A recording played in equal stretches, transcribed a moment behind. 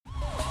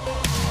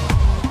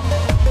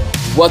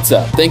What's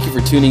up? Thank you for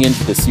tuning in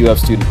to this CUF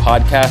Student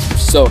Podcast. We're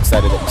so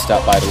excited that you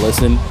stopped by to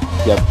listen.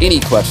 If you have any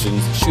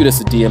questions, shoot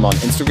us a DM on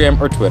Instagram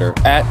or Twitter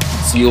at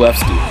CUF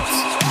Students.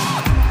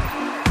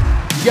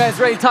 You guys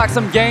ready to talk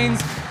some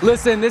gains?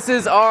 Listen, this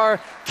is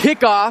our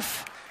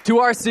kickoff to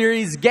our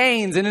series,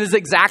 Gains, and it is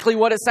exactly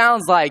what it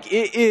sounds like.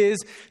 It is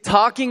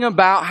talking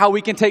about how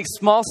we can take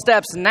small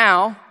steps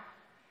now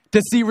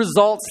to see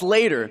results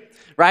later.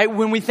 Right?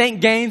 When we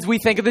think gains, we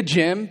think of the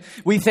gym.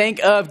 We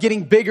think of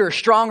getting bigger,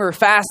 stronger,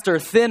 faster,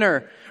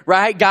 thinner.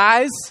 Right?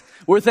 Guys,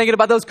 we're thinking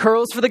about those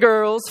curls for the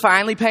girls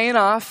finally paying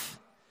off.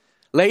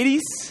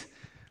 Ladies,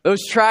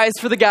 those tries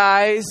for the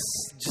guys.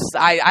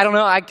 I don't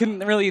know. I couldn't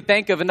really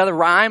think of another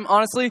rhyme,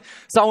 honestly.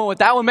 So I went with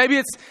that one. Maybe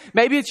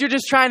it's you're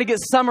just trying to get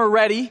summer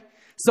ready.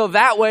 So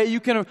that way you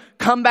can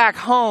come back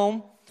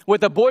home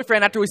with a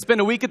boyfriend after we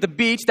spend a week at the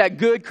beach, that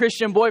good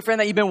Christian boyfriend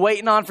that you've been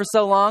waiting on for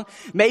so long.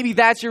 Maybe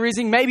that's your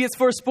reason. Maybe it's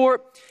for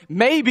sport.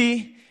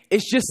 Maybe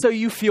it's just so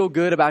you feel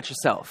good about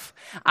yourself.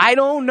 I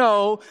don't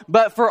know,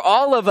 but for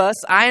all of us,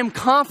 I am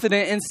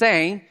confident in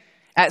saying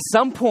at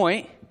some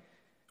point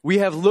we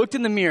have looked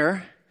in the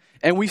mirror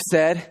and we've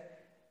said,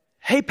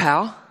 hey,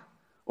 pal,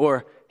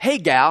 or hey,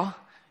 gal,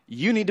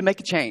 you need to make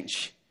a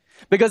change.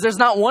 Because there's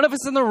not one of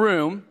us in the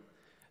room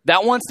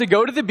that wants to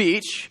go to the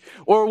beach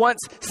or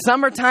wants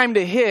summertime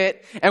to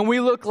hit and we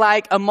look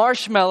like a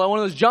marshmallow, one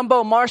of those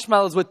jumbo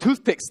marshmallows with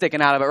toothpicks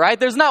sticking out of it, right?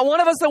 There's not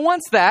one of us that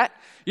wants that.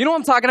 You know what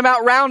I'm talking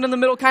about? Round in the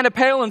middle, kind of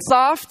pale and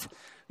soft?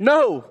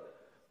 No.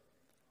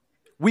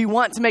 We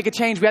want to make a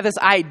change. We have this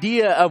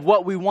idea of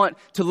what we want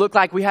to look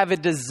like. We have a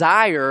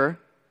desire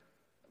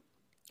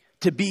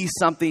to be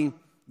something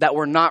that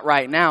we're not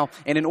right now.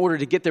 And in order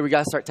to get there, we got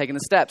to start taking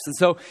the steps. And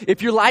so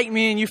if you're like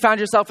me and you found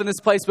yourself in this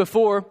place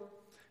before,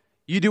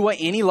 you do what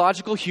any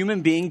logical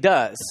human being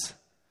does.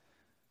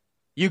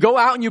 You go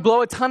out and you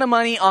blow a ton of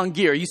money on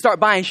gear. You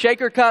start buying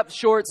shaker cups,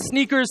 shorts,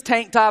 sneakers,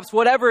 tank tops,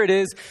 whatever it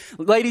is.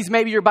 Ladies,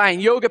 maybe you're buying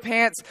yoga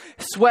pants,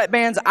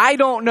 sweatbands. I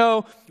don't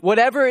know.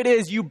 Whatever it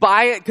is, you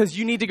buy it because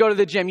you need to go to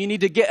the gym. You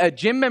need to get a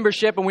gym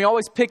membership, and we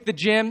always pick the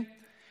gym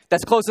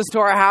that's closest to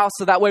our house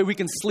so that way we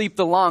can sleep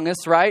the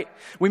longest, right?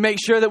 We make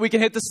sure that we can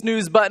hit the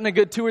snooze button a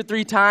good 2 or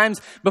 3 times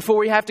before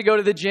we have to go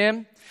to the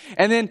gym.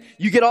 And then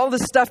you get all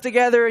this stuff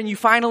together and you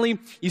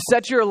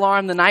set your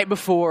alarm the night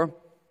before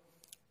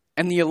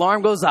and the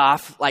alarm goes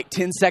off like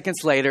 10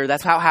 seconds later.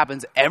 That's how it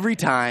happens every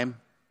time.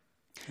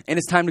 And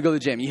it's time to go to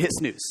the gym. You hit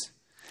snooze.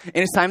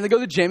 And it's time to go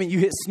to the gym and you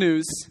hit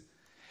snooze.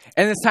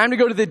 And it's time to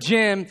go to the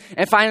gym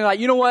and finally like,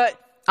 you know what?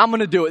 I'm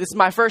going to do it. This is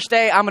my first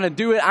day. I'm going to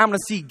do it. I'm going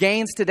to see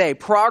gains today.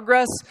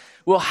 Progress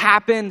will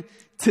happen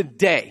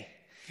today.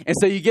 And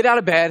so you get out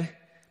of bed,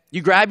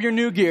 you grab your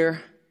new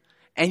gear,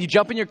 and you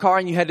jump in your car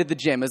and you head to the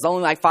gym. It's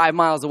only like 5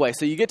 miles away.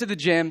 So you get to the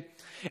gym,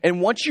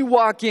 and once you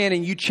walk in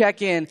and you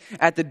check in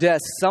at the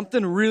desk,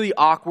 something really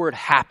awkward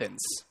happens.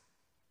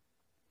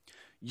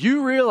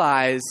 You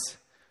realize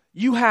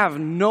you have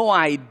no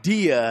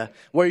idea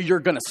where you're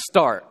going to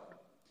start.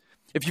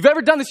 If you've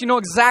ever done this, you know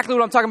exactly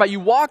what I'm talking about.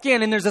 You walk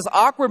in and there's this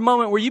awkward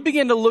moment where you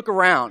begin to look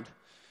around.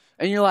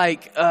 And you're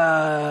like,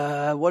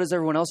 what is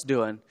everyone else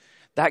doing?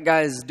 That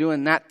guy's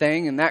doing that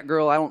thing and that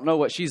girl, I don't know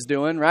what she's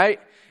doing,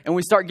 right? And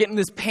we start getting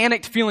this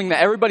panicked feeling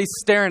that everybody's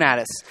staring at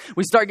us.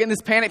 We start getting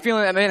this panicked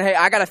feeling that, man, hey,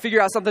 I got to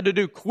figure out something to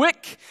do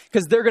quick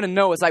because they're going to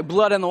know. It's like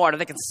blood in the water.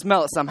 They can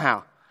smell it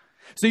somehow.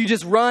 So you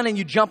just run and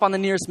you jump on the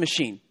nearest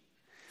machine.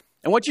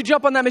 And once you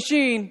jump on that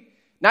machine,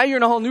 now you're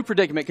in a whole new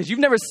predicament because you've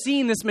never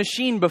seen this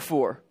machine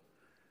before.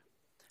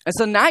 And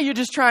so now you're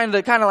just trying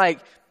to kind of like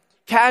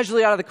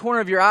casually out of the corner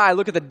of your eye,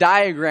 look at the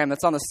diagram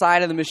that's on the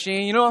side of the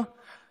machine, you know?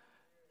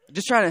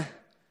 Just trying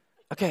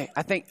to,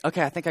 I think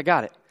I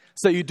got it.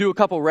 So you do a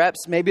couple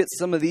reps, maybe it's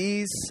some of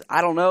these,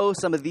 I don't know,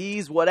 some of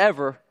these,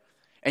 whatever.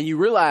 And you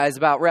realize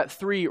about rep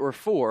 3 or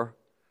 4,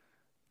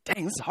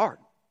 dang, this is hard.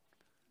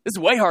 This is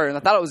way harder than I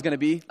thought it was going to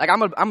be. Like I'm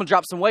gonna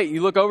drop some weight.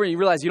 You look over and you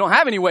realize you don't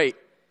have any weight.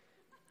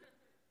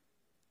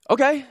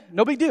 Okay,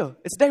 no big deal.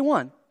 It's day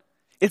 1.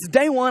 It's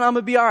day 1, I'm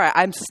going to be all right.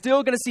 I'm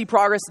still going to see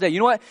progress today. You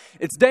know what?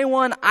 It's day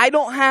 1. I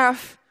don't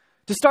have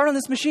to start on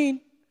this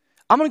machine.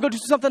 I'm going to go do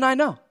something I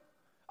know.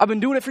 I've been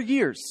doing it for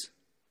years.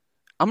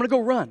 I'm going to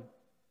go run.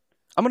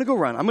 I'm going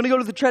to go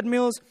to the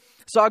treadmills.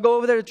 So I go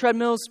over there to the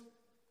treadmills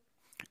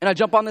and I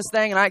jump on this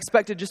thing and I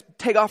expect to just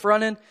take off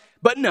running.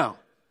 But no.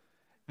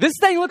 This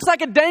thing looks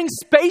like a dang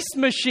space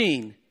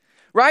machine.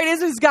 Right?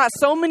 It's got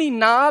so many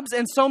knobs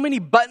and so many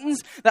buttons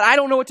that I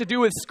don't know what to do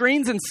with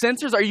screens and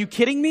sensors. Are you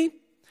kidding me?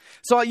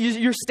 So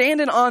you're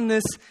standing on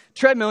this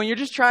treadmill and you're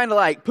just trying to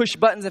like push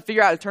buttons and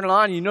figure out how to turn it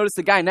on. And you notice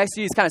the guy next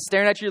to you is kind of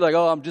staring at you like,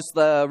 oh, I'm just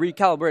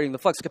recalibrating the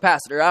flux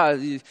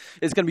capacitor.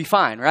 It's going to be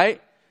fine,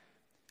 right?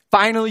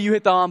 Finally, you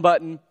hit the on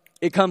button.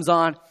 It comes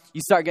on.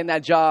 You start getting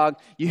that jog.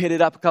 You hit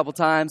it up a couple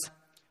times.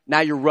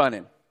 Now you're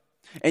running.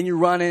 And you're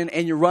running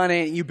and you're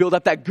running and you build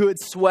up that good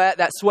sweat,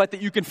 that sweat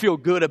that you can feel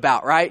good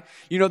about, right?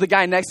 You know the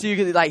guy next to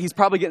you, like he's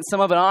probably getting some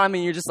of it on him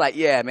and you're just like,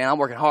 yeah, man, I'm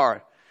working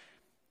hard.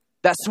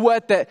 That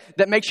sweat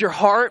that makes your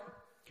heart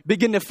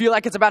begin to feel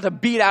like it's about to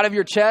beat out of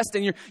your chest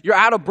and you're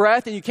out of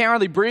breath and you can't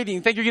hardly breathe and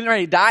you think you're getting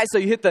ready to die. So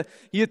you hit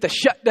the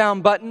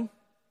shutdown button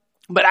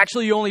But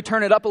actually, you only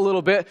turn it up a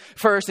little bit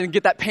first and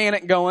get that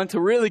panic going to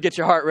really get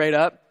your heart rate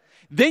up.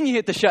 Then you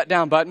hit the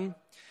shutdown button.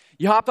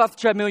 You hop off the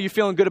treadmill. You're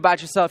feeling good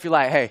about yourself. You're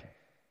like, hey,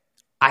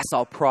 I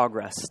saw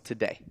progress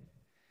today.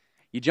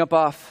 You jump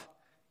off.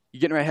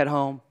 You're getting ready to head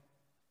home.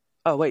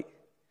 Oh, wait,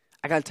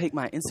 I got to take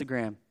my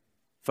Instagram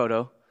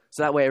photo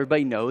so that way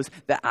everybody knows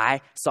that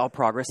I saw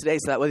progress today.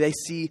 So that way they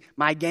see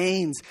my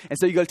gains. And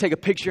so you go to take a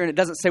picture and it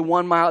doesn't say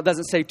 1 mile. It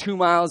doesn't say 2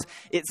 miles.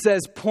 It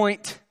says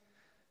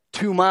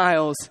 0.2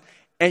 miles.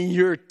 And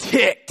you're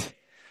ticked,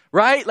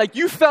 right? Like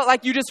you felt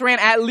like you just ran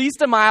at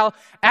least a mile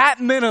at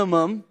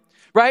minimum,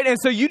 right? And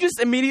so you just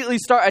immediately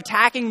start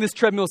attacking this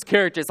treadmill's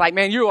character. It's like,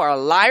 man, you are a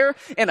liar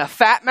and a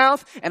fat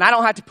mouth, and I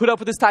don't have to put up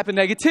with this type of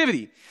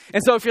negativity.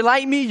 And so if you're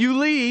like me, you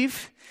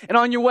leave, and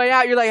on your way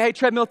out, you're like, hey,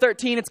 treadmill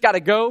 13, it's got to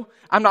go.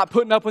 I'm not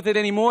putting up with it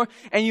anymore.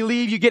 And you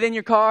leave, you get in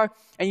your car,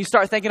 and you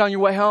start thinking on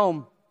your way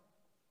home,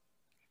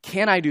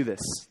 can I do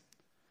this?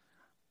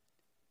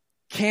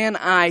 Can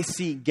I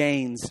see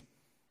gains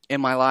in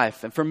my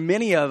life? And for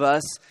many of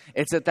us,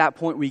 it's at that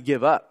point we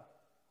give up,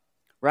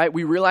 right?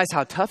 We realize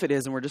how tough it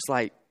is, and we're just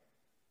like,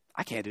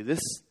 I can't do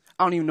this.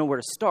 I don't even know where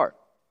to start.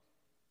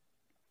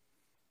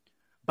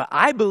 But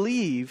I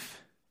believe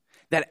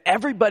that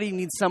everybody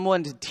needs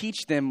someone to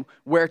teach them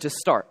where to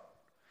start.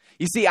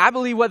 You see, I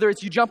believe whether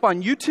it's you jump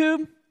on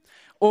YouTube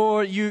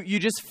or you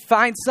just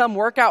find some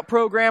workout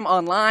program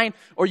online,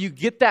 or you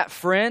get that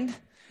friend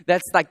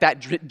that's like that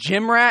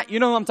gym rat. You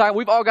know what I'm talking about?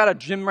 We've all got a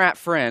gym rat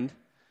friend.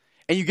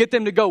 And you get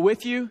them to go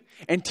with you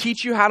and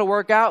teach you how to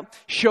work out,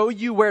 show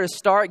you where to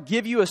start,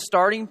 give you a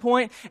starting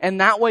point.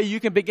 And that way you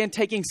can begin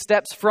taking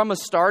steps from a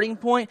starting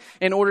point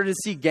in order to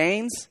see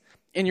gains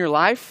in your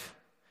life.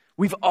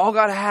 We've all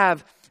got to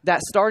have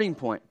that starting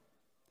point.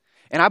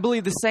 And I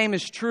believe the same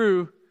is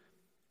true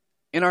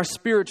in our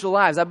spiritual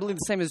lives. I believe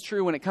the same is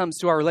true when it comes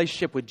to our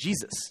relationship with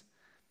Jesus.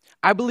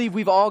 I believe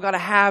we've all got to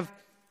have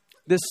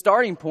this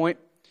starting point.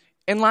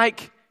 And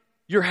like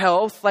your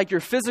health, like your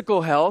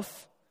physical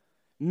health,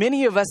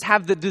 many of us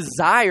have the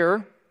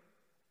desire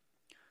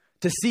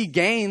to see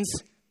gains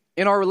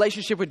in our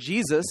relationship with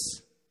Jesus.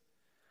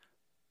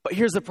 But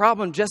here's the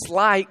problem. Just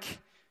like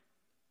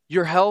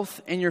your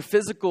health and your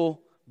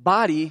physical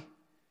body,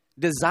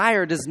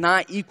 desire does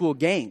not equal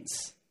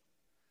gains.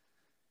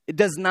 It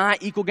does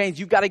not equal gains.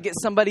 You've got to get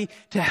somebody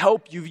to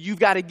help you. You've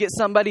got to get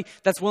somebody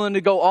that's willing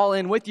to go all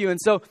in with you. And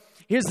so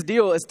here's the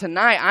deal is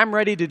tonight I'm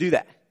ready to do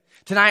that.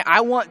 Tonight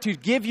I want to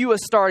give you a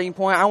starting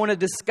point. I want to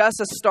discuss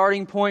a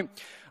starting point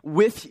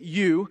with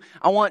you.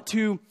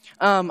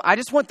 I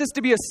just want this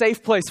to be a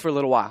safe place for a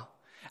little while.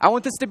 I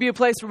want this to be a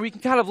place where we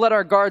can kind of let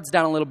our guards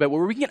down a little bit,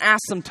 where we can ask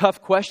some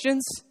tough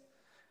questions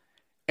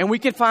and we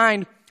can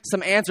find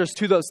some answers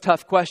to those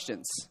tough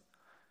questions.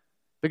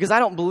 Because I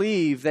don't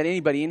believe that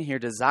anybody in here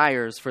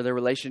desires for their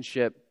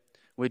relationship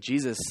with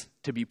Jesus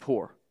to be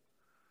poor.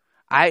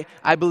 I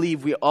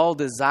believe we all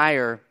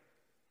desire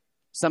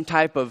some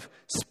type of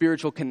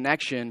spiritual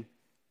connection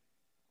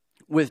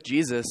with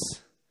Jesus.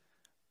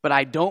 But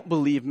I don't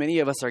believe many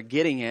of us are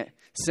getting it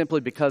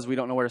simply because we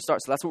don't know where to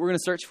start. So that's what we're going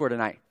to search for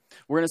tonight.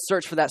 We're going to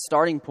search for that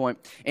starting point.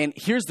 And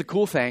here's the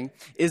cool thing,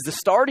 is the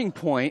starting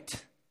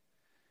point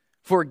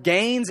for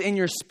gains in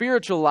your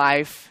spiritual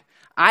life,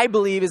 I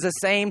believe, is the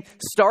same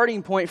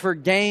starting point for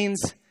gains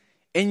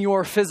in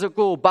your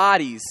physical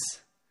bodies.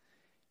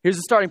 Here's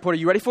the starting point. Are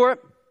you ready for it?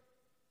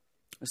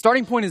 The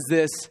starting point is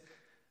this: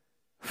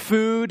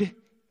 food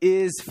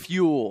is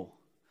fuel.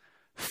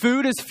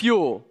 Food is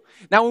fuel.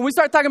 Now, when we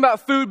start talking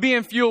about food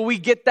being fuel, we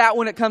get that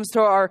when it comes to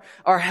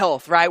our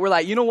health, right? We're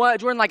like, you know what,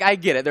 Jordan, like I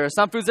get it. There are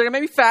some foods that are going to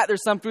make me fat.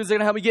 There's some foods that are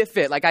going to help me get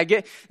fit. Like I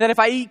get that if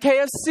I eat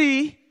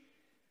KFC,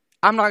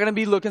 I'm not going to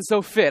be looking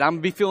so fit. I'm going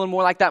to be feeling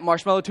more like that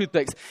marshmallow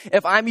toothpicks.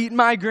 If I'm eating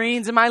my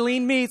greens and my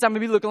lean meats, I'm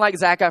going to be looking like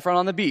Zac Efron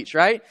on the beach,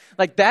 right?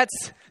 Like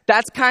that's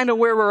kind of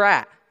where we're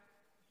at.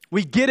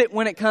 We get it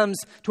when it comes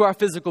to our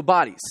physical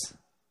bodies.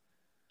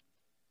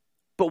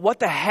 But what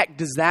the heck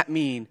does that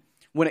mean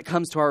when it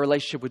comes to our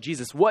relationship with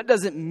Jesus? What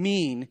does it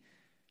mean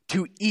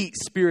to eat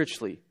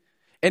spiritually?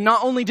 And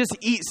not only just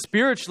eat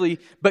spiritually,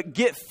 but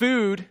get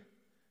food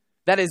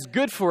that is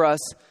good for us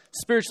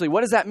spiritually.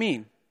 What does that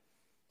mean?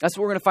 That's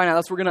what we're going to find out.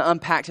 That's what we're going to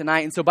unpack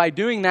tonight. And so by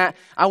doing that,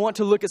 I want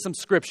to look at some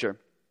scripture.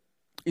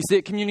 You see,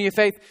 at Community of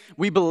Faith,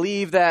 we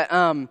believe that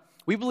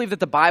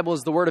the Bible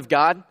is the Word of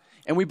God.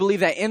 And we believe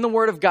that in the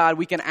Word of God,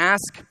 we can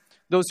ask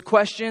those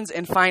questions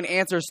and find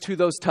answers to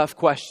those tough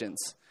questions.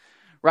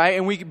 Right?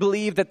 And we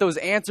believe that those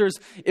answers,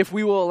 if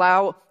we will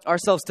allow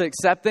ourselves to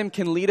accept them,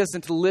 can lead us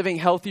into living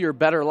healthier,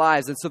 better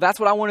lives. And so that's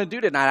what I want to do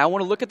tonight. I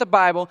want to look at the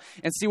Bible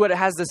and see what it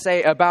has to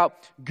say about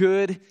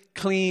good,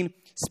 clean,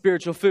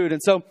 spiritual food.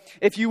 And so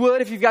if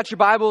you've got your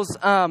Bibles,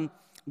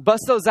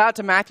 bust those out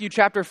to Matthew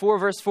chapter 4,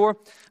 verse 4.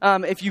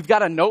 If you've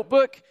got a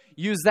notebook,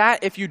 use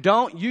that. If you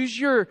don't, use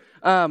your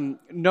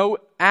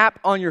note app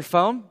on your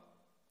phone.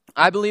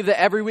 I believe that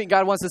every week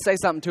God wants to say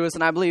something to us,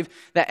 and I believe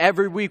that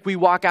every week we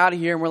walk out of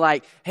here and we're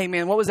like, hey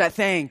man, what was that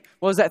thing?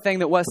 What was that thing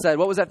that Wes said?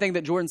 What was that thing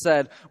that Jordan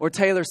said or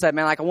Taylor said?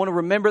 Man, like I want to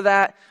remember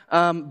that,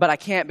 but I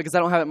can't because I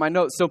don't have it in my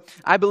notes. So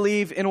I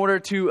believe in order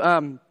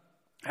to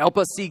help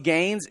us see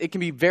gains, it can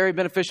be very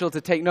beneficial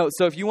to take notes.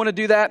 So if you want to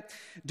do that,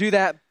 do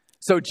that.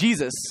 So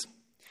Jesus,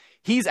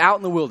 he's out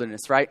in the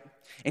wilderness, right?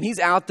 And he's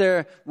out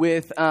there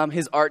with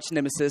his arch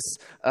nemesis,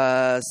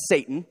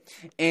 Satan.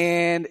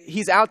 And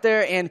he's out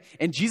there,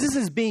 and Jesus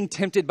is being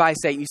tempted by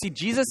Satan. You see,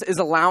 Jesus is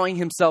allowing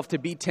himself to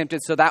be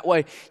tempted so that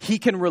way he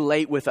can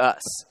relate with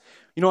us.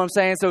 You know what I'm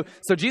saying?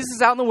 So Jesus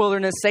is out in the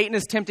wilderness. Satan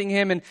is tempting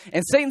him. And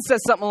Satan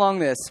says something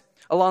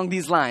along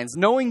these lines.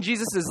 Knowing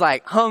Jesus is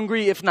like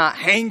hungry, if not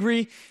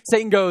hangry,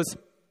 Satan goes,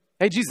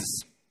 hey,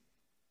 Jesus,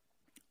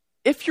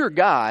 if you're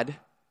God,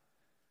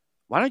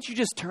 why don't you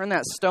just turn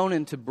that stone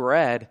into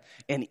bread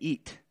and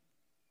eat?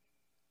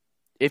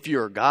 If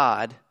you're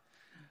God.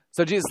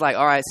 So Jesus is like,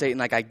 all right, Satan,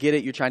 like I get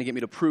it. You're trying to get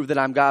me to prove that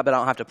I'm God, but I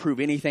don't have to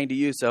prove anything to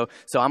you. So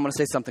I'm going to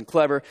say something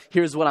clever.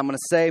 Here's what I'm going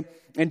to say.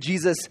 And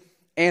Jesus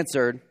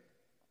answered,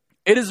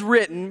 it is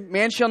written,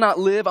 man shall not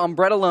live on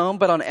bread alone,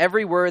 but on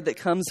every word that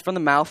comes from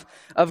the mouth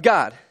of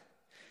God.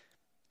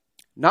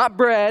 Not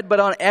bread, but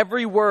on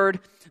every word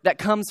that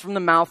comes from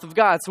the mouth of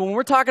God. So when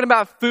we're talking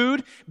about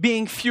food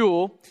being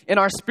fuel in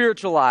our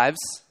spiritual lives,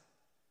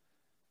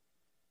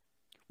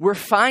 we're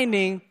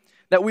finding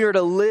that we are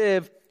to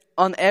live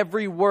on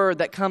every word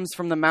that comes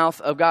from the mouth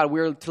of God.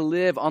 We're to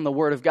live on the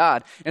Word of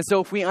God. And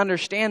so if we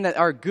understand that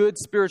our good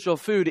spiritual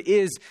food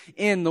is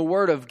in the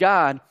Word of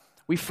God,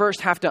 we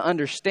first have to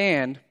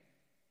understand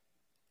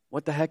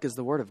what the heck is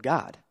the Word of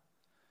God.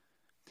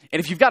 And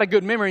if you've got a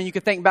good memory, you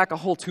can think back a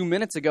whole 2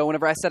 minutes ago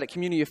whenever I said at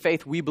Community of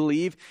Faith, we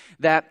believe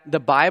that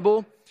the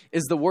Bible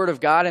is the Word of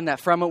God and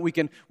that from it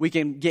we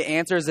can get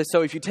answers. And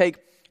so if you take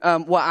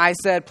what I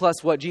said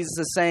plus what Jesus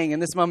is saying, in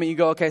this moment you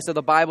go, okay, so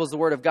the Bible is the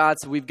Word of God,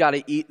 so we've got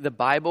to eat the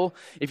Bible.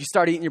 If you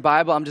start eating your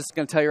Bible, I'm just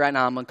going to tell you right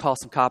now, I'm going to call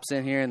some cops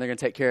in here and they're going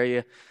to take care of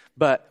you.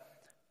 But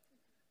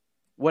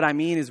what I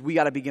mean is we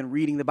got to begin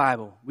reading the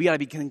Bible. We got to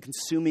begin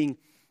consuming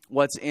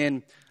what's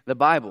in the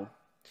Bible.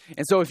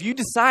 And so if you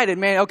decided,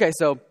 man, okay,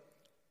 so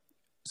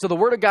the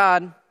Word of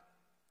God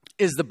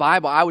is the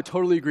Bible, I would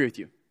totally agree with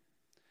you.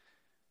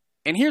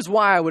 And here's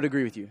why I would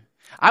agree with you.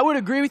 I would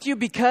agree with you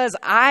because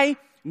I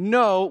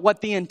know what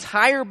the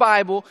entire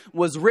Bible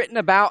was written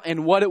about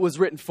and what it was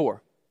written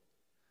for.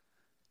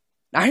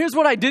 Now here's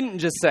what I didn't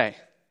just say.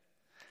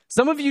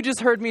 Some of you just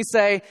heard me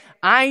say,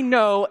 I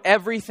know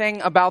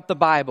everything about the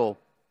Bible.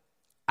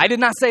 I did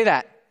not say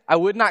that. I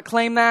would not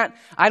claim that.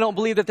 I don't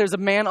believe that there's a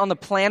man on the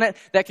planet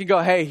that can go,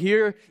 hey,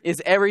 here is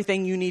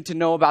everything you need to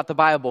know about the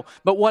Bible.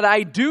 But what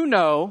I do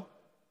know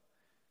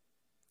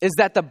is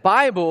that the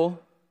Bible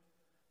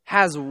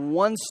has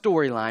one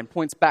storyline,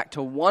 points back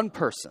to one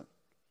person,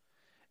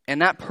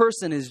 and that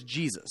person is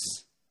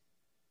Jesus.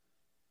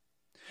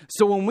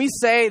 So when we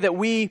say that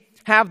we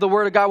have the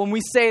Word of God, when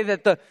we say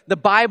that the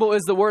Bible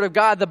is the Word of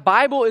God, the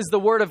Bible is the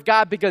Word of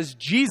God because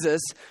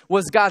Jesus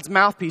was God's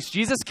mouthpiece.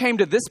 Jesus came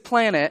to this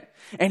planet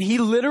and he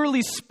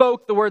literally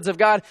spoke the words of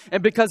God.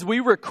 And because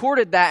we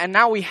recorded that and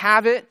now we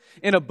have it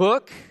in a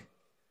book,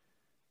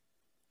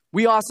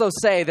 we also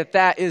say that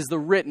that is the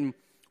written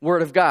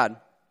Word of God.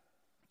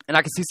 And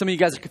I can see some of you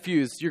guys are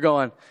confused. You're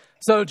going,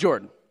 so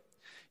Jordan,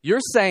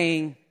 you're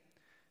saying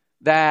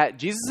that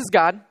Jesus is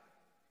God,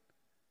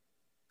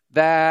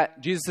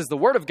 that Jesus is the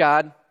Word of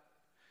God,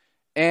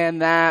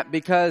 and that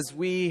because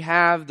we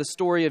have the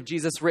story of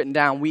Jesus written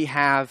down, we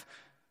have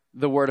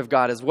the Word of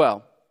God as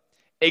well.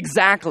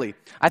 Exactly.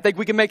 I think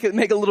we can make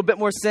a little bit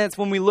more sense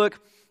when we look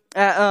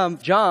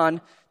at John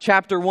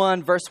chapter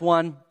 1, verse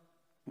 1,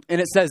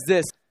 and it says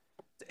this.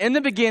 In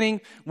the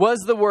beginning was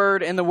the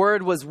Word, and the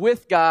Word was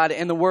with God,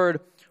 and the Word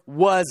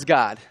was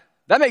God.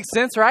 That makes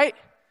sense, right?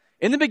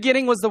 In the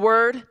beginning was the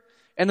Word,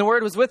 and the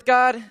Word was with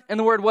God, and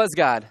the Word was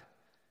God.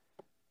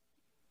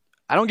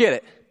 I don't get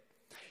it.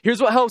 Here's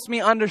what helps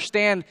me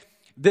understand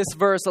this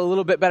verse a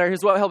little bit better.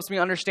 Here's what helps me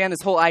understand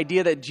this whole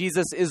idea that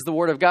Jesus is the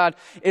Word of God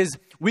is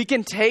we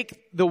can take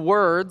the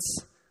words,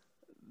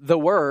 the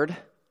Word,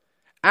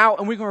 out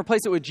and we can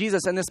replace it with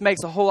Jesus, and this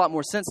makes a whole lot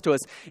more sense to us.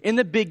 In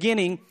the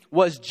beginning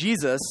was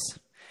Jesus,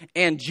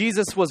 and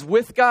Jesus was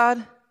with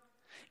God,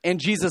 and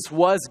Jesus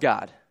was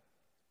God.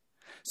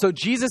 So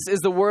Jesus is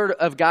the Word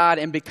of God,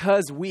 and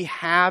because we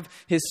have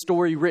His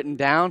story written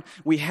down,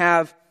 we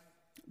have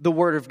the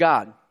Word of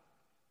God.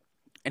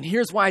 And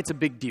here's why it's a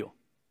big deal.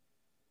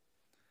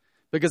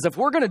 Because if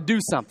we're going to do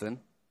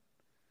something,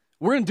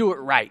 we're going to do it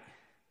right.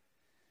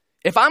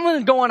 If I'm going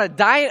to go on a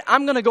diet,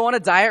 I'm going to go on a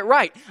diet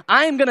right.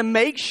 I am going to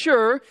make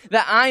sure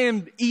that I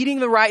am eating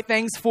the right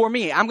things for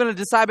me. I'm going to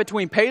decide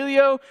between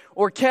paleo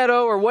or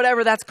keto or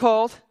whatever that's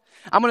called.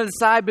 I'm going to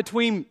decide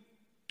between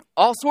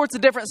all sorts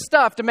of different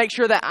stuff to make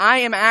sure that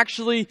I am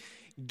actually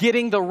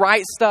getting the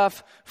right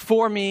stuff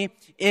for me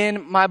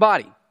in my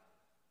body.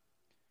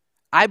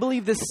 I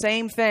believe the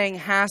same thing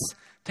has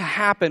to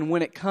happen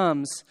when it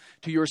comes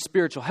to your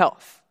spiritual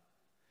health,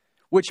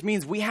 which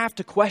means we have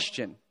to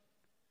question.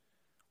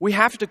 We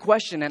have to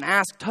question and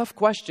ask tough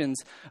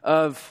questions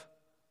of,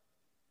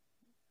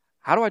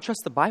 how do I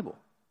trust the Bible?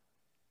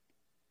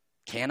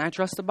 Can I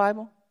trust the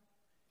Bible?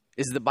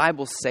 Is the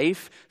Bible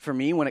safe for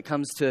me when it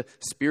comes to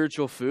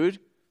spiritual food?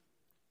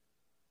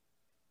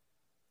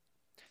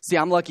 See,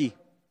 I'm lucky.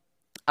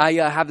 I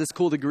have this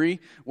cool degree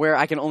where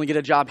I can only get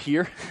a job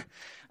here.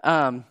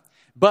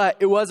 But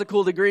it was a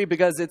cool degree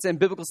because it's in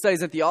biblical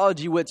studies and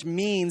theology, which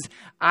means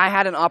I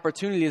had an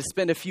opportunity to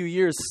spend a few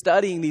years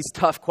studying these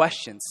tough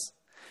questions.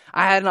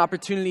 I had an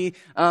opportunity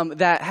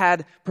that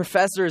had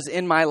professors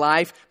in my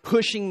life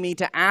pushing me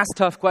to ask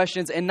tough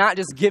questions and not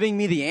just giving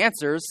me the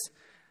answers.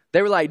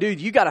 They were like, dude,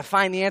 you got to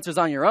find the answers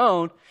on your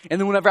own. And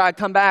then whenever I'd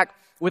come back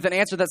with an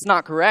answer that's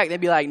not correct,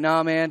 they'd be like,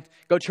 no, man,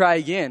 go try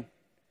again.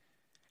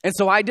 And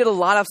so I did a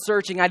lot of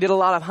searching. I did a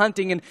lot of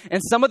hunting.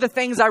 And some of the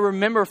things I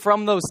remember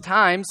from those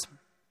times,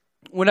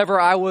 whenever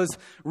I was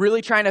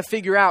really trying to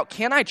figure out,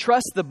 can I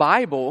trust the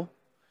Bible?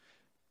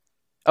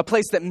 A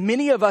place that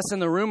many of us in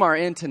the room are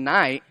in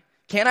tonight.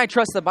 Can I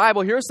trust the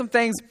Bible? Here are some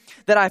things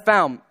that I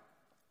found.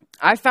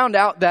 I found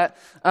out that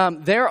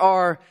there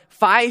are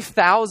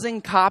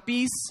 5,000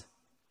 copies,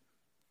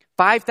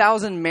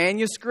 5,000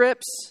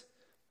 manuscripts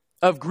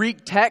of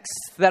Greek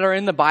texts that are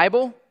in the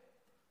Bible.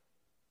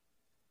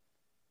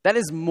 That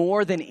is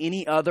more than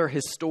any other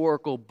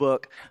historical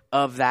book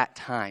of that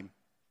time.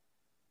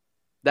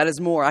 That is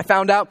more. I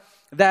found out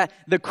that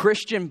the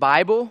Christian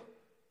Bible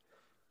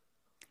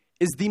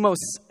is the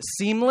most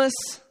seamless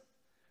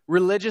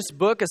religious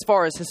book as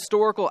far as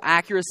historical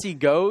accuracy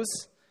goes.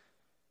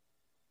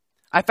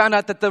 I found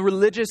out that the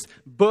religious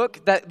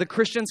book that the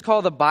Christians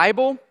call the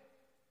Bible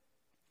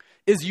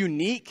is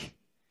unique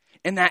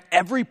in that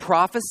every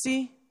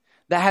prophecy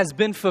that has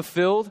been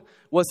fulfilled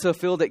was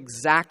fulfilled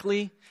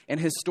exactly and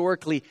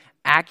historically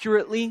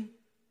accurately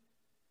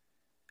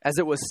as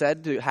it was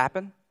said to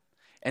happen.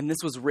 And this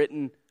was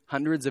written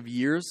hundreds of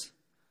years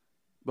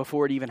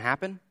before it even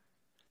happened.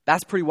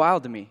 That's pretty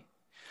wild to me.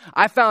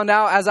 I found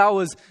out as I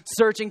was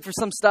searching for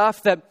some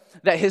stuff that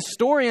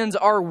historians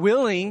are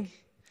willing,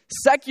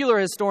 secular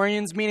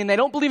historians, meaning they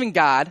don't believe in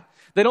God,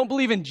 they don't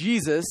believe in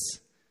Jesus,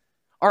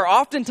 are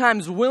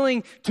oftentimes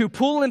willing to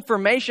pull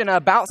information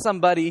about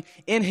somebody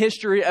in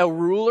history, a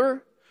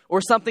ruler or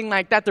something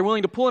like that. They're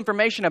willing to pull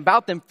information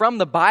about them from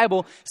the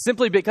Bible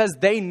simply because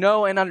they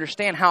know and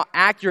understand how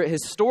accurate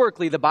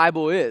historically the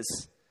Bible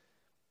is.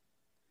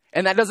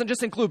 And that doesn't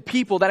just include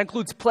people, that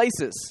includes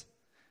places.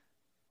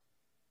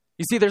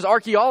 You see, there's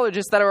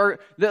archaeologists that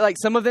like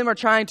some of them are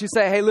trying to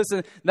say, hey,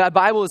 listen, the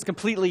Bible is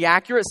completely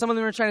accurate. Some of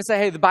them are trying to say,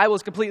 hey, the Bible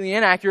is completely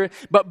inaccurate.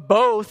 But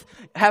both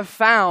have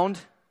found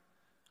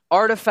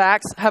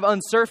artifacts, have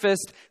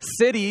unsurfaced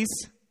cities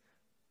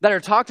that are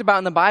talked about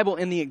in the Bible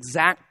in the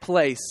exact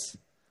place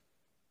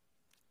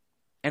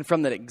and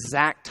from the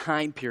exact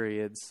time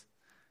periods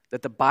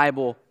that the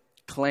Bible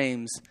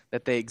claims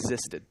that they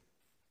existed.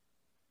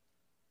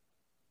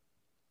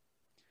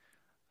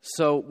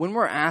 So when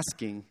we're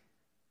asking,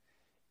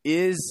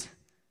 is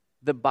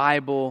the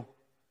Bible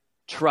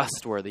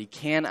trustworthy?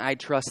 Can I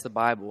trust the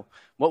Bible?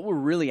 What we're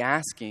really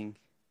asking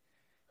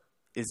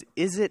is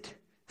it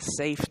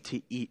safe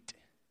to eat?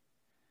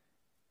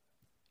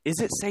 Is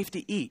it safe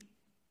to eat?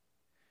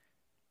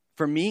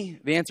 For me,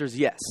 the answer is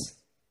yes.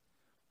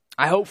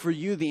 I hope for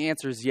you the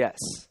answer is yes.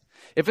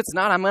 If it's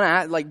not, I'm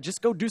going to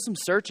just go do some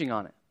searching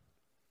on it.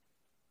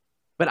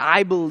 But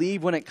I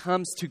believe when it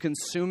comes to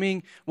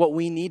consuming what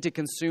we need to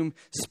consume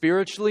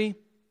spiritually,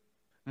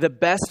 the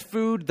best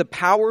food, the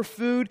power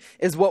food,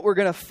 is what we're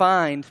going to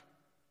find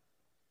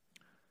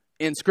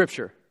in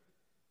Scripture.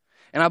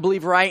 And I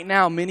believe right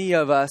now many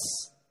of us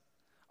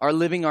are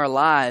living our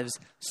lives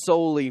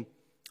solely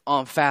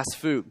on fast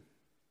food.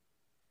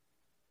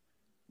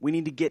 We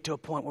need to get to a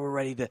point where we're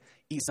ready to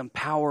eat some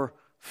power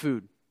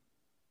food.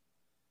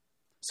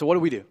 So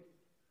what do?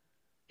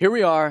 Here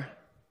we are,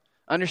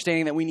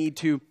 understanding that we need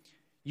to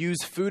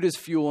use food as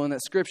fuel and that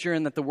Scripture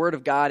and that the Word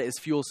of God is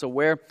fuel. So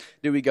where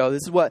do we go?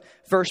 This is what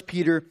 1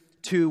 Peter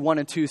 2, 1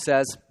 and 2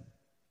 says.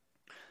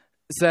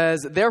 It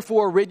says,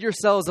 therefore rid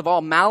yourselves of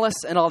all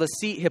malice and all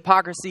deceit,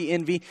 hypocrisy,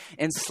 envy,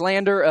 and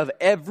slander of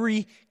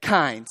every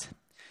kind.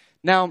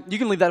 Now, you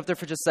can leave that up there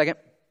for just a second.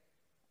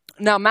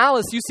 Now,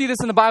 malice, you see this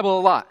in the Bible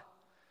a lot.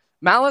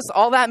 Malice,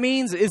 all that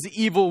means is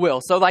evil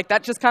will. So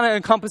that just kind of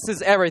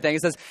encompasses everything.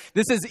 It says,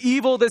 this is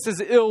evil, this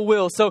is ill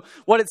will. So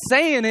what it's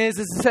saying is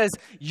it says,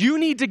 you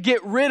need to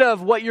get rid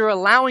of what you're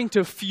allowing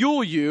to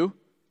fuel you,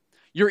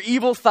 your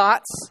evil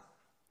thoughts,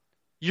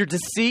 your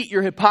deceit,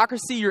 your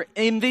hypocrisy, your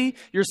envy,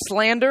 your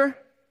slander.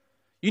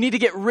 You need to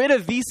get rid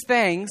of these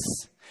things.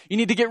 You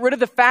need to get rid of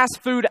the fast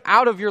food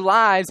out of your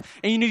lives,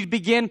 and you need to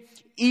begin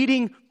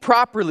eating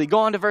properly. Go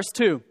on to verse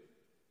 2.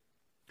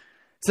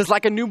 It says,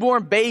 like a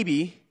newborn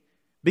baby,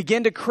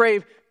 begin to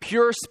crave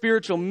pure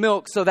spiritual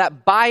milk so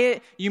that by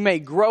it you may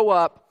grow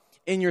up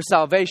in your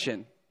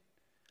salvation.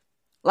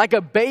 Like a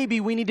baby,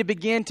 we need to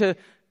begin to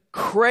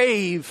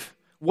crave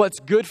what's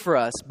good for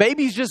us.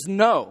 Babies just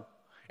know,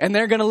 and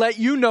they're going to let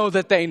you know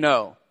that they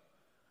know.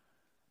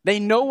 They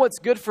know what's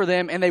good for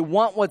them, and they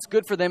want what's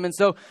good for them. And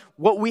so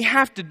what we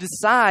have to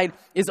decide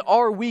is,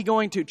 are we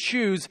going to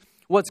choose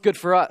what's good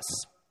for us?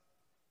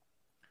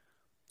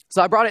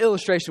 So I brought an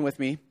illustration with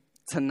me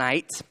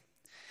tonight.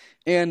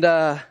 And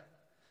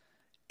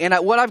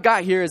what I've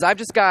got here is I've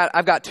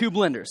got two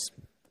blenders.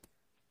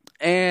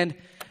 And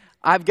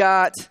I've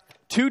got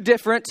two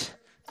different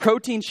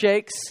protein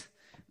shakes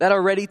that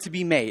are ready to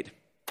be made.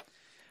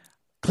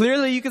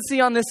 Clearly, you can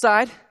see on this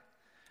side,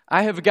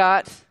 I have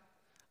got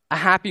a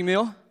Happy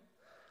Meal.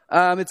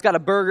 It's got a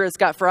burger, it's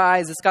got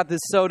fries, it's got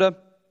this soda,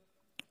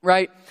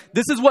 right?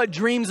 This is what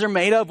dreams are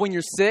made of when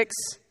you're 6.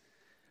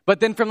 But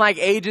then from like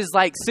ages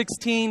like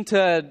 16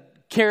 to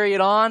carry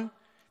it on,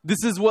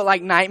 this is what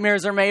like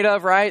nightmares are made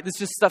of, right? This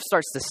just stuff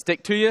starts to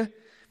stick to you.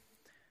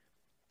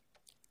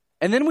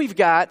 And then we've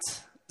got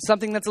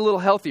something that's a little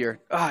healthier.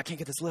 Oh, I can't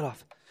get this lid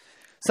off.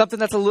 Something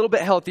that's a little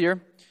bit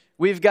healthier.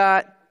 We've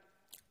got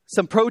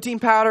some protein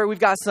powder. We've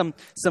got some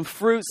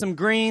fruit, some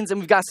greens, and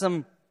we've got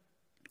some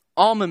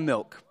almond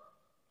milk.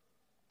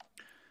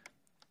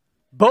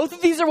 Both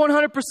of these are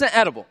 100%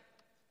 edible.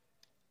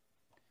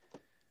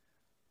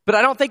 But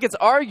I don't think it's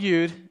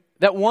argued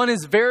that one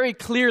is very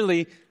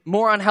clearly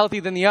more unhealthy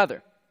than the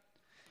other.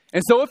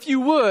 And so if you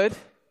would,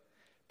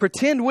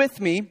 pretend with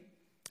me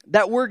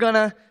that we're going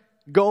to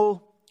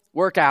go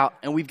work out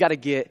and we've got to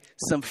get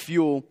some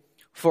fuel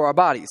for our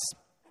bodies.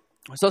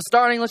 So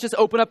starting, let's just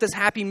open up this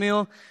Happy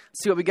Meal.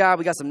 See what we got.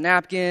 We got some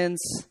napkins.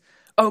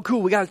 Oh,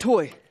 cool. We got a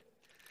toy.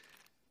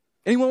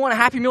 Anyone want a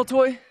Happy Meal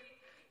toy?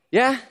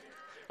 Yeah?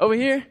 Over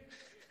here?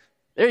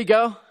 There you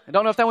go. I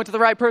don't know if that went to the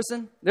right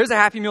person. There's a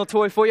Happy Meal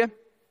toy for you.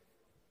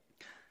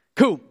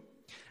 Cool.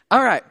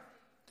 All right.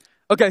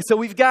 Okay, so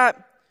we've got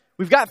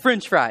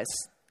French fries.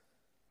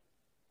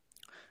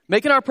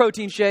 Making our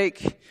protein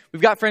shake.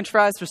 We've got French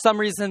fries. For some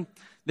reason,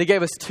 they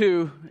gave us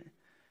 2.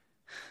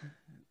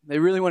 They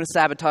really want to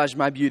sabotage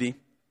my beauty.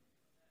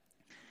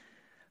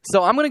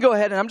 So I'm going to go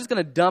ahead and I'm just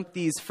going to dump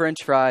these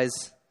French fries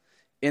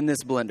in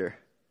this blender.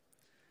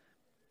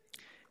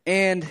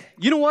 And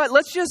you know what?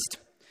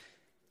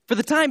 For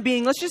the time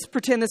being, let's just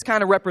pretend this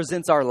kind of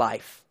represents our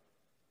life.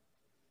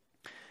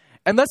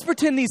 And let's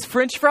pretend these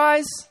French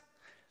fries,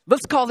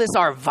 let's call this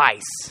our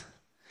vice,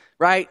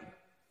 right?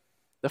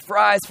 The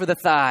fries for the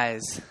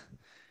thighs.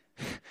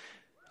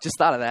 Just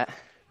thought of that.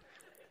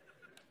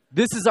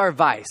 This is our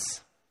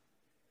vice,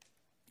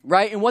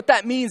 right? And what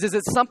that means is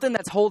it's something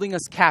that's holding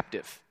us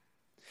captive.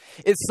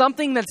 It's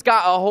something that's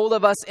got a hold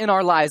of us in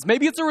our lives.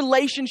 Maybe it's a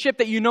relationship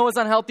that you know is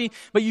unhealthy,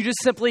 but you just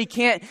simply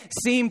can't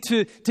seem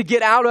to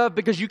get out of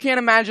because you can't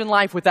imagine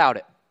life without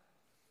it.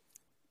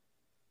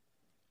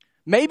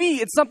 Maybe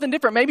it's something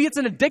different. Maybe it's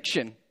an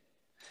addiction.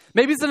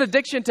 Maybe it's an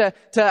addiction to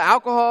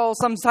alcohol,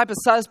 some type of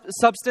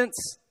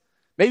substance.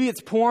 Maybe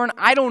it's porn.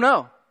 I don't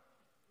know.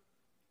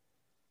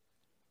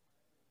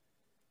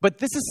 But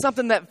this is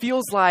something that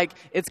feels like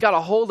it's got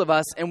a hold of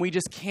us and we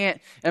just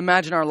can't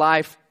imagine our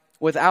life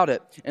without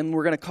it. And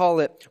we're going to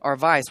call it our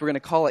vice. We're going to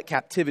call it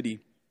captivity.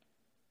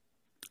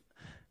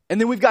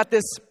 And then we've got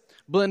this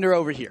blender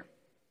over here.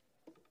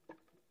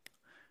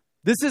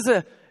 This is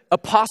a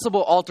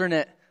possible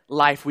alternate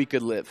life we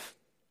could live.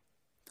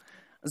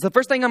 So the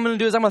first thing I'm going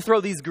to do is I'm going to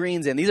throw these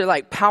greens in. These are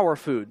like power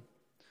food.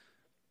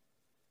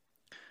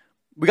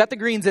 We got the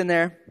greens in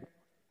there.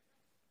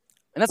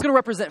 And that's going to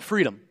represent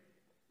freedom.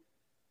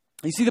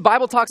 You see, the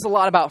Bible talks a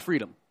lot about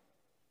freedom.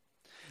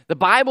 The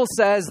Bible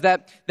says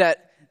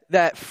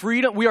that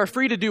freedom, we are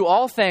free to do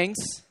all things,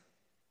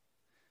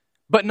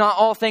 but not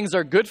all things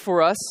are good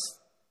for us.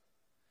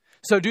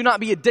 So do not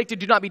be addicted,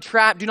 do not be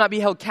trapped, do not be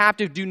held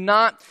captive, do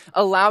not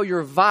allow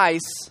your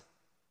vice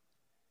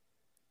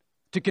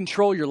to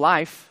control your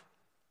life,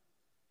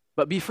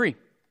 but be free.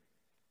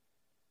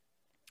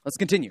 Let's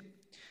continue.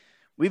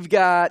 We've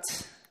got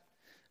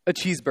a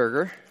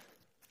cheeseburger.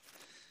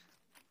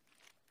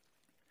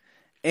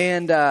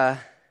 And,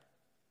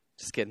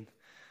 just kidding.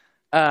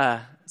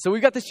 So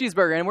we've got this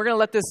cheeseburger, and we're going to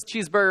let this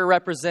cheeseburger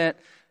represent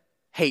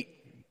hate.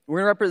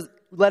 We're going to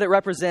let it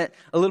represent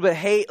a little bit of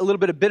hate, a little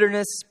bit of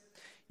bitterness.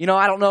 You know,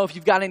 I don't know if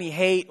you've got any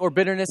hate or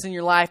bitterness in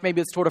your life.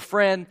 Maybe it's toward a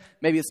friend.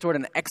 Maybe it's toward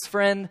an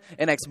ex-friend,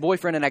 an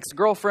ex-boyfriend, an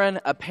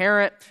ex-girlfriend, a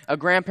parent, a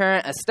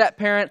grandparent, a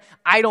step-parent.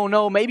 I don't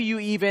know. Maybe you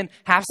even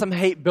have some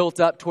hate built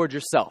up toward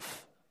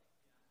yourself.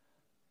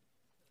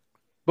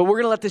 But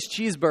we're going to let this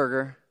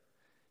cheeseburger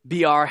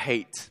be our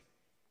hate.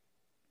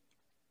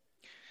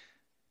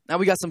 Now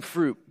we got some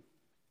fruit.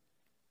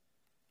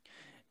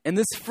 And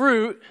this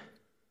fruit,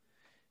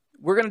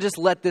 we're going to just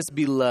let this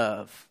be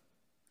love.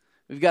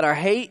 We've got our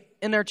hate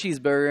in our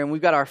cheeseburger, and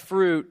we've got our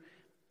fruit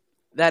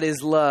that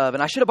is love.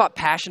 And I should have bought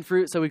passion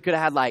fruit so we could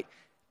have had like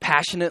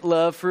passionate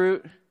love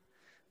fruit.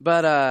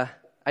 But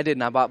I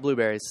didn't. I bought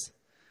blueberries.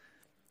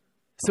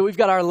 So we've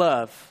got our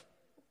love.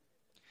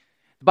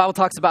 The Bible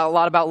talks a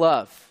lot about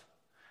love.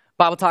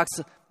 The Bible talks,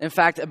 in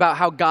fact, about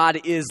how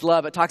God is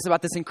love. It talks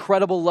about this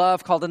incredible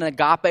love called an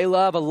agape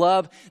love, a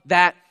love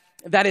that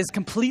is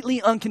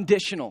completely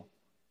unconditional.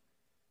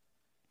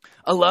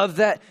 A love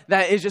that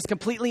is just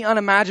completely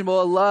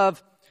unimaginable, a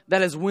love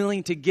that is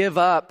willing to give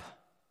up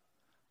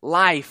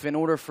life in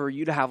order for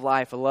you to have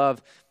life, a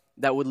love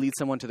that would lead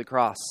someone to the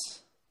cross.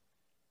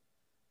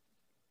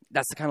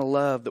 That's the kind of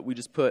love that we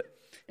just put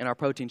in our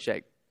protein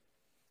shake.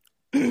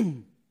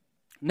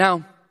 Now,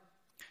 we've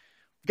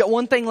got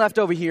one thing left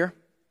over here.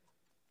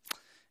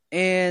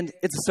 And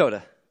it's a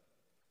soda.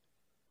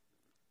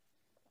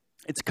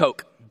 It's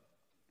Coke.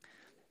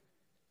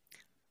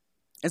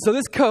 And so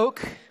this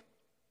Coke,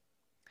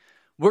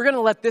 we're going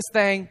to let this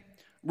thing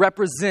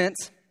represent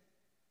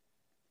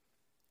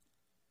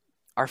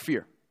our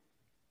fear.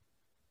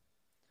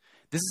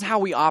 This is how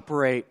we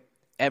operate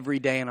every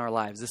day in our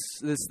lives,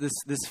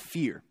 this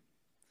fear,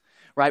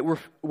 right?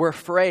 We're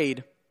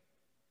afraid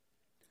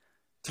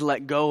to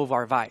let go of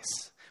our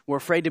vice. We're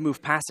afraid to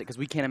move past it because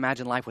we can't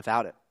imagine life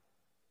without it.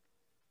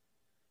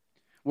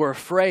 We're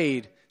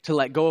afraid to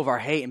let go of our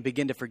hate and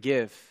begin to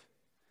forgive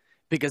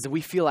because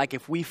we feel like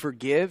if we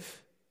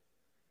forgive,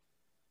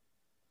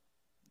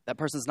 that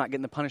person's not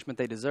getting the punishment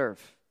they deserve.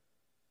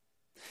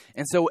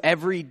 And so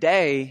every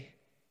day,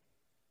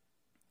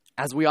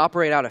 as we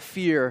operate out of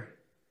fear,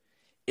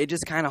 it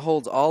just kind of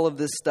holds all of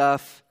this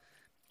stuff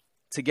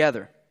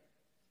together.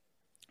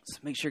 So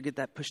make sure to get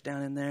that pushed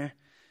down in there.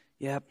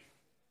 Yep.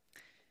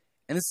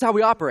 And this is how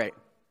we operate.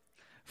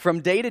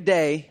 From day to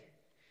day,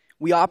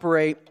 we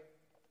operate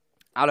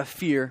out of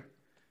fear,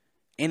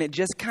 and it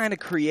just kind of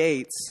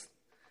creates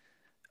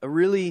a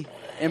really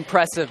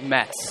impressive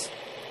mess.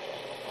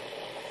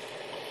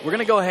 We're going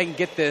to go ahead and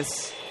get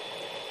this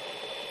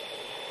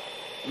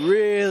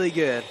really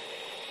good.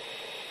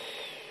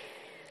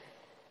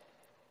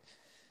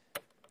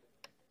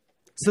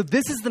 So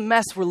this is the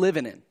mess we're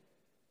living in.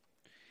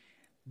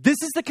 This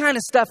is the kind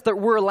of stuff that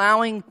we're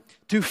allowing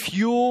to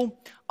fuel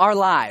our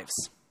lives.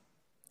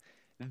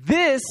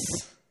 This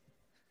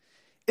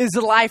is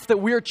the life that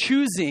we're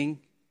choosing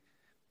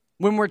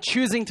when we're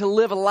choosing to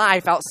live a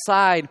life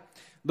outside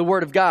the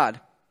Word of God.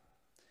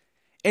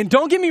 And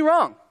don't get me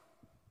wrong.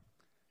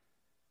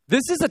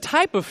 This is a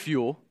type of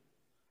fuel.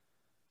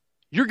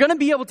 You're going to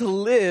be able to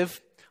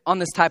live on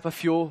this type of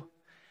fuel,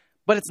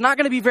 but it's not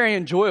going to be very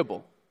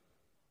enjoyable.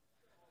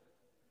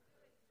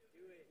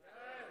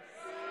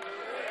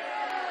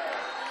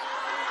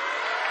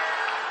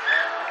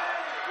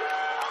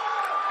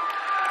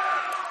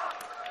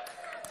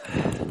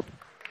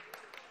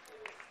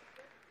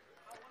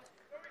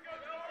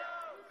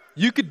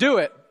 You could do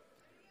it.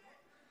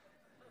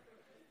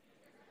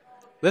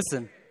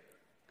 Listen,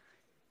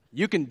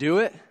 you can do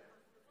it,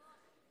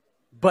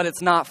 but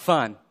it's not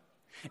fun.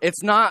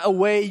 It's not a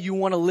way you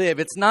want to live.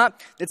 It's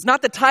not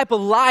the type of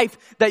life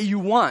that you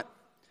want.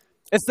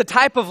 It's the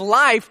type of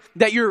life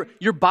that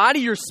your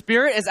body, your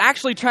spirit is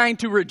actually trying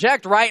to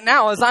reject right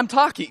now as I'm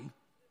talking.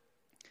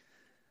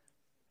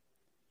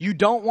 You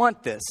don't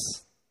want this.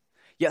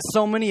 Yet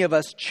so many of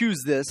us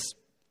choose this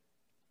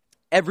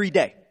every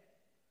day.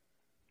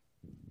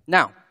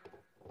 Now,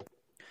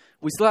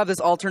 we still have this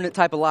alternate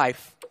type of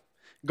life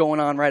going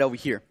on right over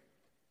here.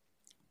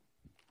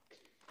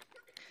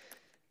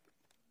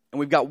 And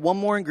we've got one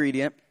more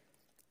ingredient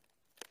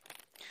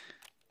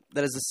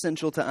that is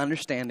essential to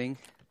understanding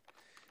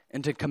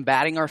and to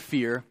combating our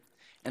fear,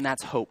 and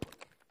that's hope.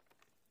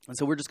 And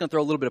so we're just going to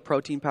throw a little bit of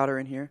protein powder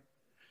in here,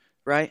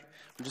 right?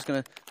 We're just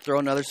going to throw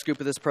another scoop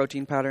of this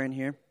protein powder in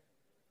here.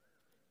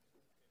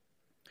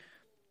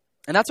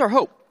 And that's our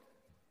hope.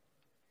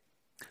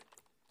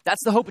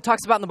 That's the hope it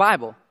talks about in the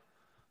Bible.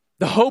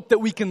 The hope that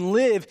we can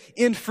live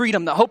in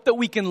freedom. The hope that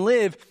we can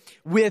live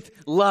with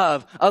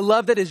love. A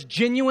love that is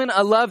genuine.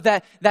 A love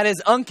that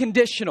is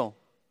unconditional.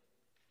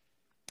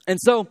 And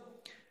so,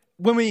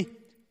 when we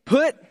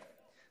put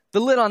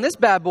the lid on this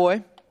bad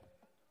boy,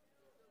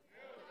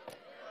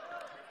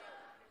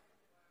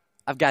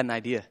 I've got an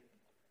idea.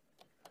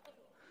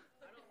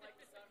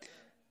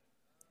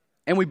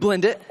 And we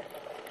blend it.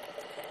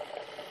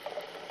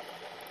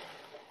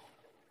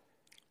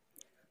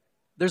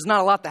 There's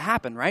not a lot to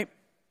happen, right?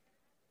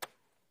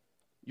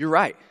 You're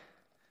right.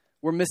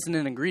 We're missing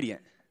an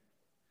ingredient.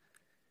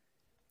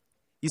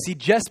 You see,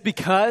 just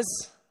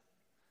because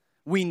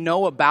we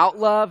know about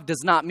love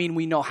does not mean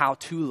we know how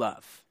to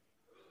love.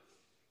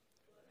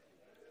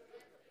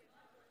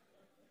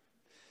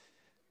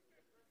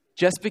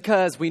 Just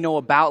because we know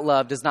about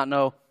love does not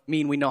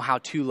mean we know how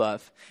to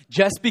love.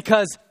 Just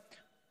because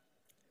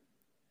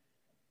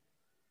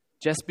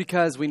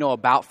we know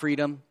about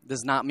freedom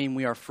does not mean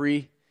we are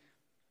free.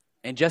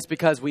 And just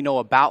because we know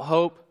about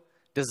hope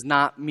does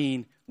not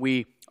mean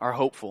we are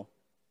hopeful.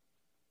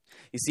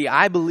 You see,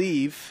 I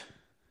believe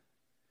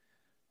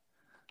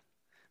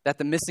that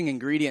the missing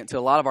ingredient to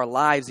a lot of our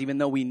lives, even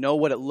though we know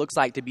what it looks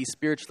like to be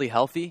spiritually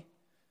healthy,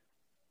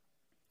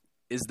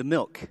 is the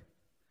milk.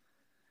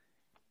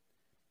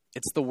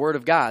 It's the Word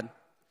of God.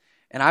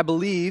 And I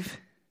believe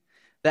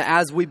that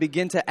as we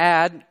begin to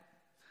add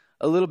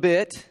a little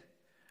bit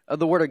of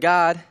the Word of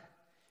God,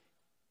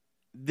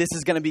 this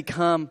is going to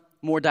become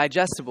more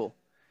digestible.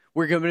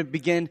 We're going to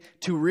begin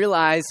to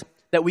realize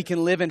that we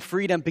can live in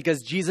freedom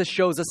because Jesus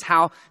shows us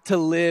how to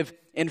live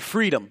in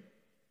freedom.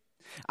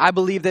 I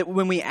believe that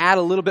when we add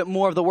a little bit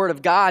more of the Word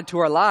of God to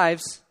our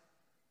lives,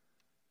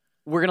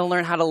 we're going to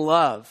learn how to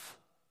love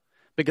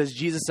because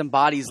Jesus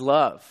embodies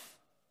love.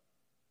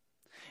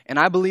 And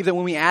I believe that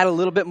when we add a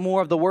little bit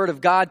more of the Word of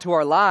God to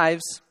our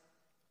lives,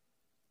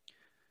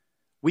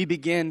 we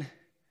begin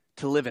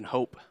to live in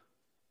hope.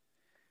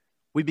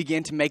 We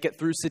begin to make it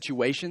through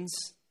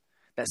situations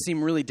that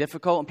seem really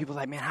difficult. And people are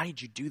like, man, how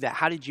did you do that?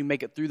 How did you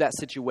make it through that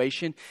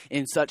situation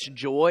in such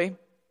joy?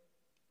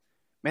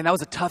 Man, that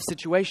was a tough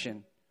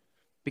situation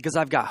because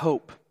I've got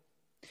hope.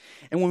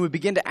 And when we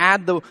begin to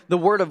add the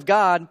Word of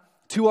God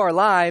to our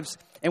lives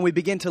and we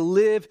begin to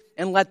live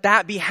and let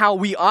that be how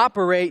we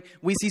operate,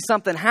 we see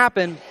something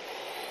happen,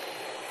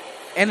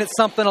 and it's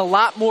something a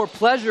lot more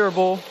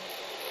pleasurable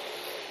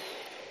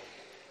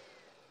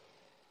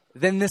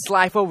than this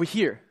life over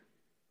here.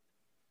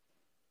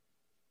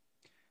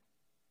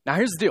 Now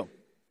here's the deal.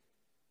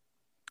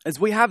 As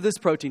we have this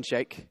protein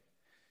shake,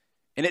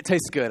 and it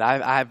tastes good.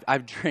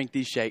 I've drank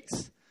these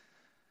shakes.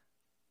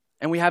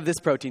 And we have this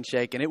protein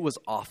shake, and it was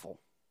awful.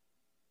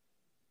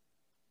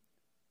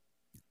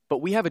 But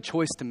we have a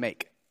choice to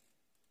make.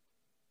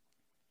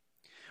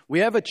 We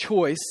have a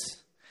choice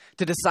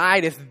to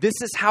decide if this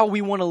is how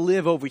we want to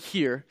live over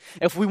here,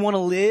 if we want to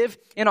live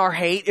in our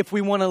hate, if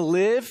we want to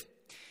live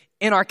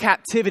in our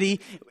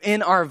captivity,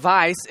 in our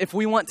vice, if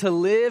we want to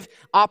live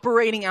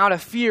operating out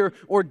of fear,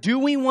 or do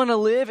we want to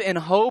live in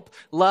hope,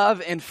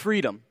 love, and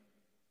freedom?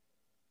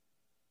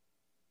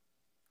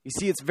 You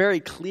see, it's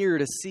very clear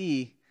to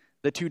see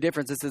the two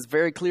differences. It's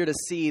very clear to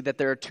see that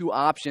there are two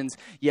options,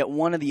 yet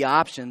one of the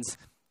options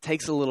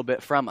takes a little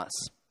bit from us.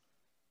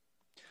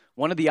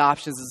 One of the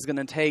options is going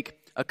to take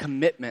a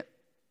commitment.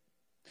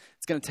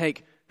 It's going to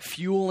take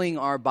fueling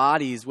our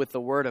bodies with the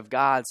Word of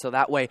God so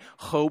that way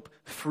hope,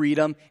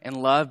 freedom, and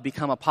love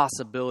become a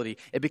possibility.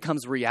 It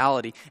becomes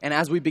reality. And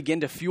as we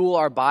begin to fuel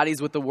our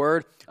bodies with the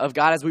Word of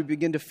God, as we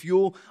begin to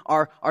fuel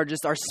our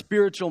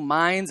spiritual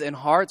minds and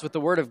hearts with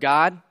the Word of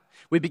God,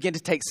 we begin to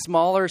take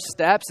smaller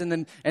steps and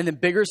then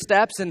bigger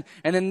steps, and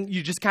then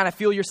you just kind of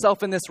feel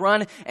yourself in this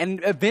run,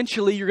 and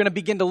eventually you're going to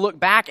begin to look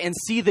back and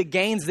see the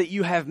gains that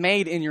you have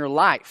made in your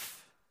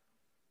life.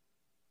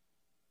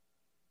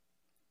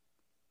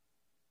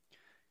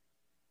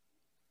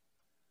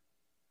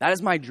 That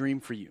is my dream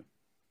for you.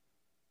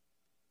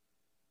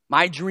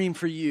 My dream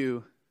for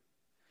you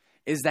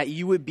is that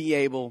you would be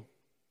able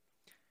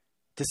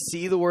to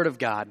see the Word of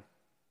God,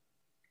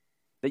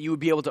 that you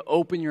would be able to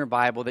open your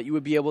Bible, that you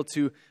would be able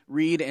to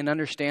read and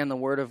understand the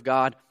Word of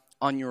God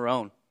on your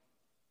own.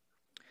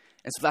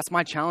 And so that's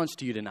my challenge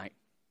to you tonight.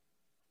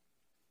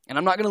 And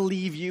I'm not going to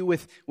leave you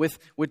with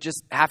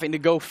just having to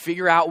go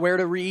figure out where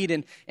to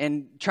read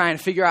and try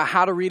and figure out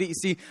how to read it. You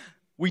see,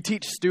 we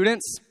teach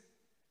students.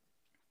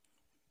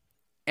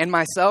 And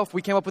myself,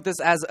 we came up with this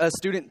as a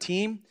student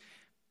team.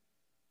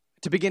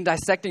 To begin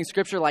dissecting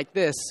Scripture like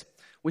this,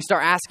 we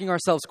start asking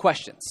ourselves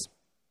questions.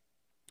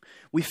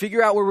 We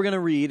figure out where we're going to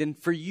read, and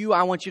for you,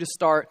 I want you to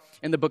start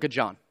in the book of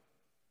John.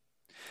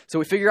 So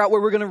we figure out where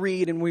we're going to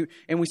read, and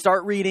we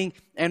start reading,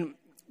 and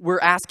we're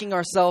asking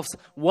ourselves,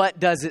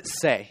 what does it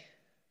say?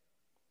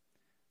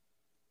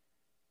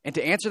 And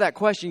to answer that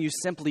question, you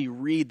simply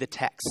read the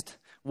text.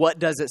 What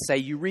does it say?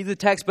 You read the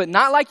text, but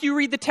not like you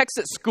read the text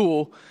at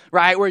school,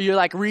 right? Where you're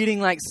like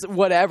reading like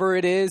whatever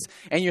it is,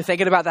 and you're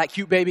thinking about that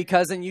cute baby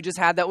cousin you just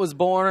had that was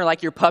born, or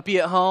like your puppy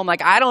at home.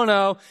 Like, I don't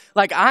know.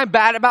 Like, I'm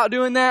bad about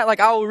doing that. Like,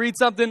 I will read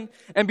something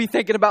and be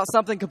thinking about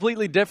something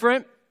completely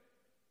different,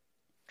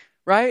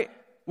 right?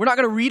 We're not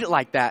going to read it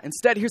like that.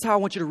 Instead, here's how I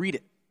want you to read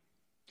it.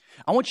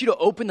 I want you to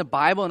open the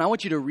Bible, and I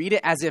want you to read it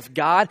as if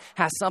God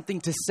has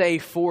something to say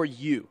for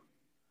you,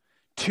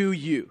 to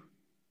you,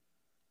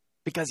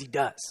 because He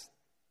does.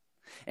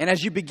 And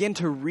as you begin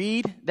to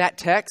read that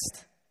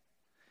text,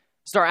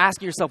 start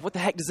asking yourself, what the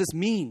heck does this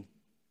mean?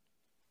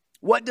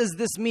 What does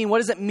this mean? What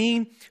does it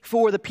mean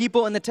for the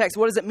people in the text?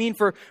 What does it mean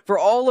for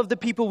all of the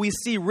people we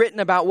see written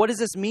about? What does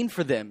this mean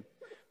for them?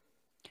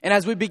 And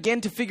as we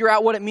begin to figure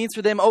out what it means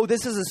for them, oh,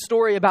 this is a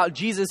story about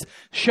Jesus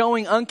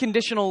showing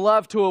unconditional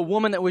love to a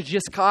woman that was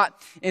just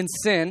caught in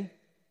sin.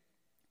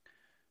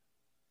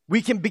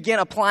 We can begin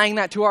applying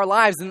that to our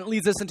lives, and it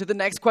leads us into the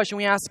next question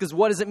we ask is,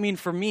 what does it mean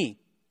for me?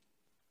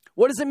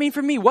 What does it mean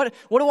for me? What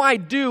do I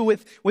do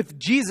with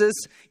Jesus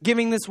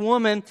giving this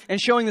woman and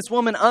showing this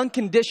woman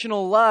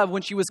unconditional love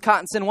when she was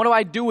caught in sin? What do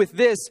I do with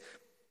this?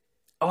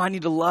 Oh, I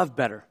need to love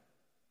better.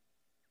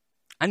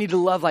 I need to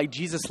love like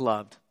Jesus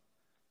loved.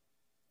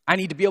 I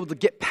need to be able to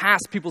get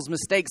past people's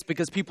mistakes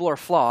because people are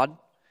flawed,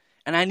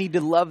 and I need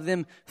to love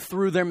them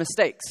through their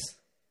mistakes.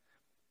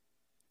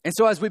 And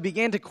so as we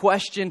begin to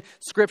question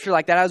Scripture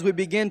like that, as we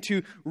begin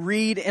to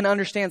read and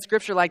understand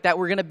Scripture like that,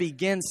 we're going to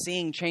begin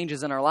seeing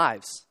changes in our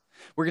lives.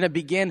 We're going to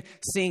begin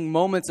seeing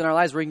moments in our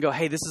lives where we can go,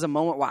 hey, this is a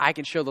moment where I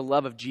can show the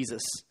love of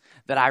Jesus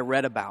that I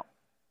read about.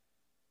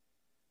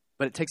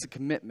 But it takes a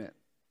commitment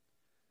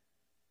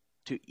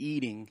to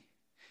eating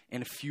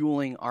and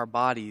fueling our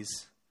bodies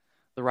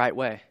the right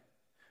way.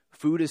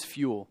 Food is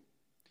fuel.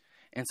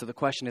 And so the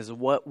question is,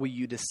 what will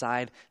you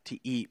decide to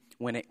eat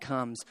when it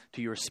comes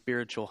to your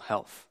spiritual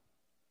health?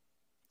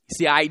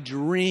 See, I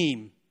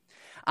dream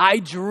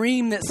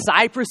that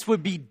Cypress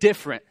would be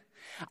different.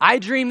 I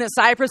dream that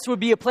Cypress would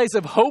be a place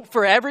of hope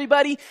for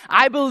everybody.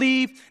 I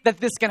believe that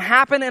this can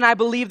happen, and I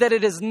believe that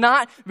it is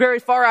not very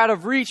far out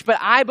of reach, but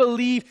I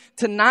believe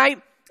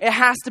tonight it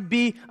has to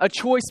be a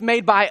choice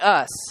made by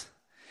us.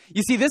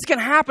 You see, this can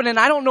happen, and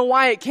I don't know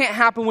why it can't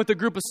happen with a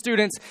group of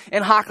students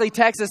in Hockley,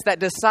 Texas that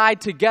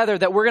decide together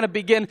that we're going to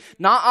begin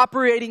not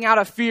operating out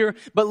of fear,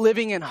 but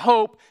living in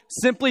hope,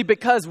 simply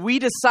because we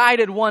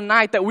decided one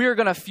night that we are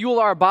going to fuel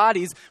our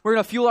bodies, we're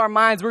going to fuel our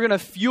minds, we're going to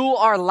fuel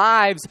our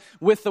lives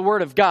with the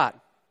Word of God.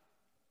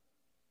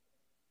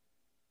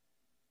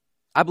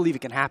 I believe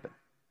it can happen.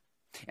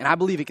 And I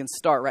believe it can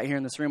start right here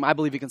in this room. I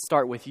believe it can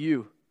start with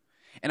you.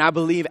 And I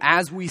believe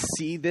as we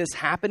see this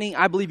happening,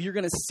 I believe you're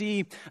going to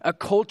see a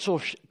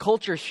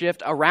culture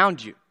shift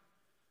around you.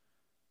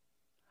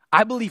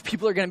 I believe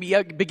people are going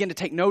to begin to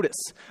take notice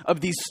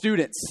of these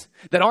students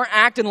that aren't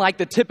acting like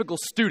the typical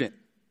student.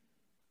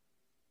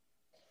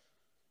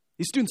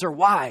 These students are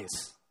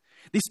wise.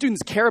 These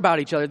students care about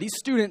each other. These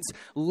students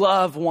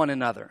love one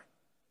another.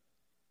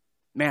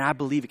 Man, I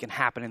believe it can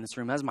happen in this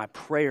room. That's my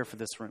prayer for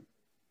this room.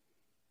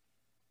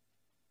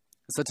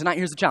 So tonight,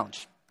 here's the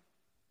challenge.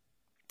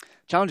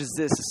 Challenge is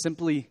this, is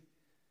simply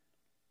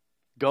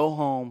go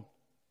home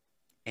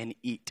and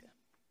eat.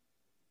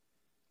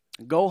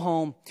 Go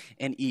home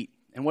and eat.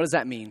 And what does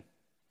that mean?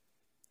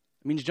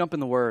 It means jump in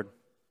the Word.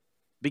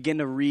 Begin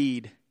to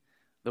read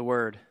the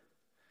Word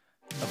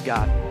of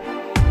God.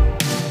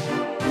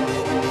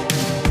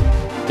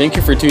 Thank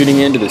you for tuning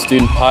in to the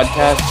Student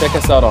Podcast. Check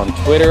us out on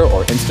Twitter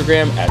or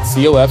Instagram at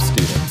COF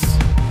Students.